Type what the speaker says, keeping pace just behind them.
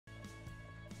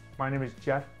My name is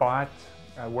Jeff Bott.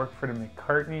 I work for the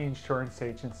McCartney Insurance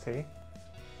Agency.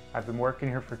 I've been working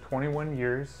here for 21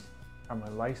 years. I'm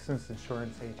a licensed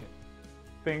insurance agent.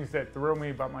 Things that thrill me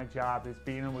about my job is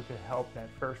being able to help that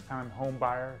first-time home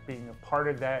buyer, being a part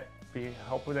of that,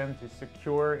 helping them to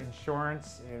secure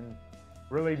insurance and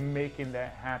really making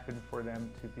that happen for them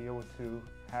to be able to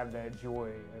have that joy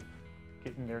of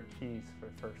getting their keys for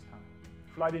the first time.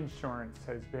 Flood insurance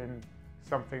has been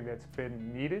something that's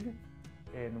been needed,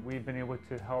 and we've been able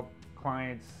to help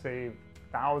clients save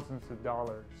thousands of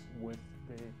dollars with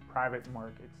the private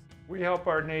markets. We help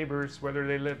our neighbors, whether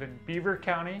they live in Beaver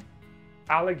County,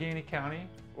 Allegheny County,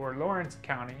 or Lawrence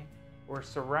County, or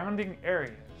surrounding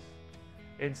areas.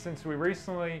 And since we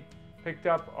recently picked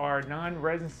up our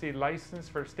non-residency license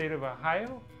for the state of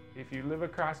Ohio, if you live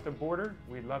across the border,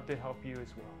 we'd love to help you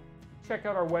as well. Check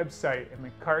out our website at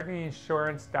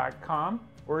mccartneyinsurance.com,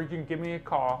 or you can give me a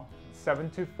call,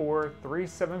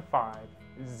 724-375-0594.